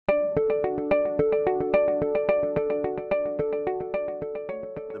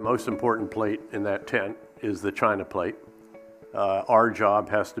most important plate in that tent is the China plate. Our job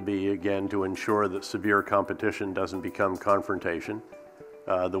has to be, again, to ensure that severe competition doesn't become confrontation.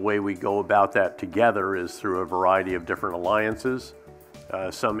 The way we go about that together is through a variety of different alliances,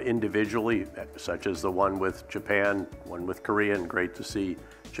 some individually, such as the one with Japan, one with Korea, and great to see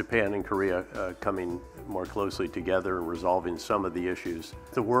Japan and Korea coming more closely together and resolving some of the issues.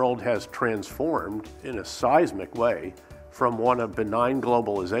 The world has transformed in a seismic way from one of benign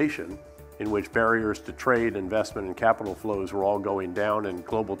globalization, in which barriers to trade, investment, and capital flows were all going down and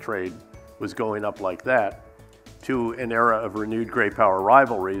global trade was going up like that, to an era of renewed great power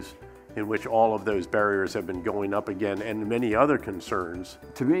rivalries in which all of those barriers have been going up again, and many other concerns.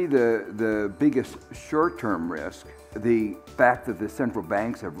 To me, the biggest short-term risk, the fact that the central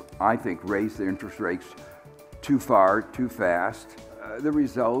banks have, I think, raised the interest rates too far, too fast. The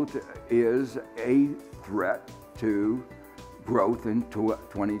result is a threat to growth in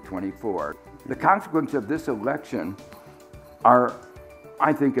 2024. The consequences of this election are,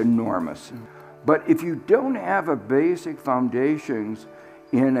 I think, enormous. But if you don't have a basic foundations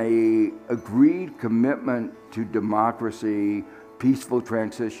in a agreed commitment to democracy, peaceful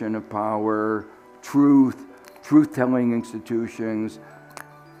transition of power, truth-telling institutions,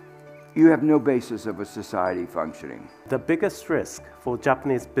 you have no basis of a society functioning. The biggest risk for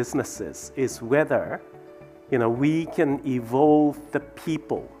Japanese businesses is whether we can evolve the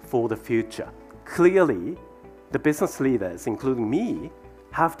people for the future. Clearly, the business leaders, including me,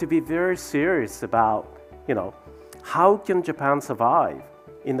 have to be very serious about, how can Japan survive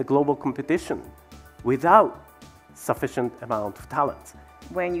in the global competition without sufficient amount of talent.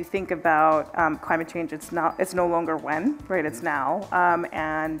 When you think about climate change, it's no longer when, right? It's now.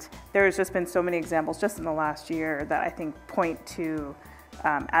 And there's just been so many examples just in the last year that I think point to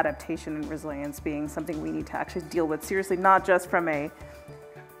adaptation and resilience being something we need to actually deal with seriously, not just from a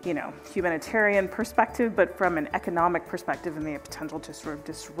humanitarian perspective, but from an economic perspective and the potential to sort of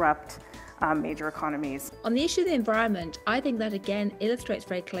disrupt major economies. On the issue of the environment, I think that again illustrates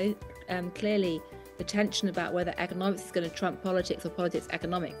very clearly the tension about whether economics is going to trump politics or politics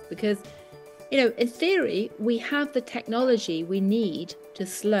economics. Because, in theory, we have the technology we need to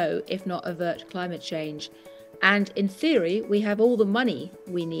slow, if not avert, climate change. And in theory, we have all the money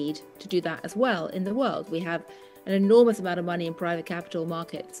we need to do that as well in the world. We have an enormous amount of money in private capital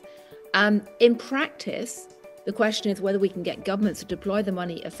markets. In practice, the question is whether we can get governments to deploy the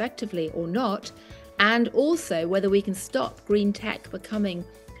money effectively or not, and also whether we can stop green tech becoming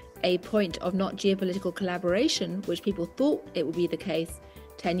a point of not geopolitical collaboration, which people thought it would be the case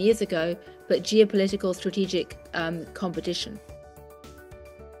 10 years ago, but geopolitical strategic competition.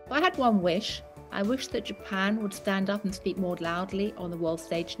 If I had one wish, I wish that Japan would stand up and speak more loudly on the world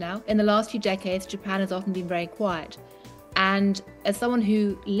stage now. In the last few decades, Japan has often been very quiet. And as someone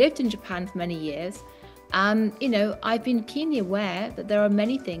who lived in Japan for many years, I've been keenly aware that there are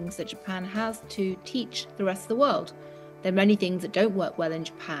many things that Japan has to teach the rest of the world. There are many things that don't work well in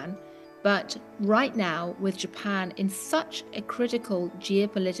Japan, but right now, with Japan in such a critical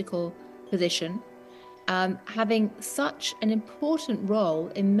geopolitical position, having such an important role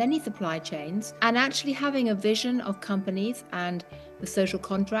in many supply chains, and actually having a vision of companies and the social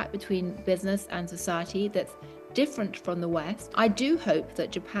contract between business and society that's different from the West, I do hope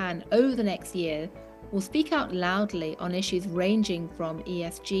that Japan over the next year will speak out loudly on issues ranging from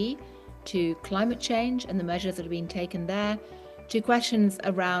ESG to climate change and the measures that are being taken there, to questions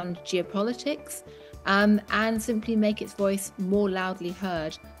around geopolitics, and simply make its voice more loudly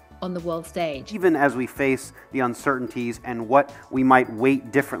heard on the world stage. Even as we face the uncertainties and what we might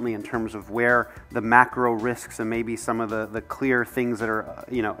weight differently in terms of where the macro risks and maybe some of the clear things that are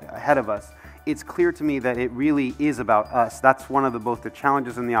ahead of us, it's clear to me that it really is about us. That's one of both the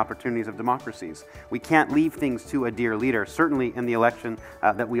challenges and the opportunities of democracies. We can't leave things to a dear leader, certainly in the election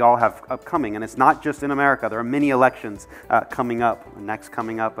that we all have upcoming. And it's not just in America. There are many elections coming up. Next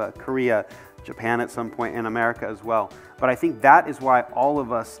coming up, Korea, Japan at some point, and America as well. But I think that is why all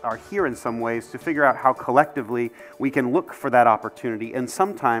of us are here in some ways, to figure out how collectively we can look for that opportunity. And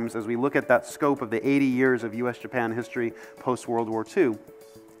sometimes, as we look at that scope of the 80 years of US-Japan history post-World War II,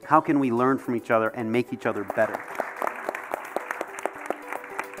 how can we learn from each other and make each other better?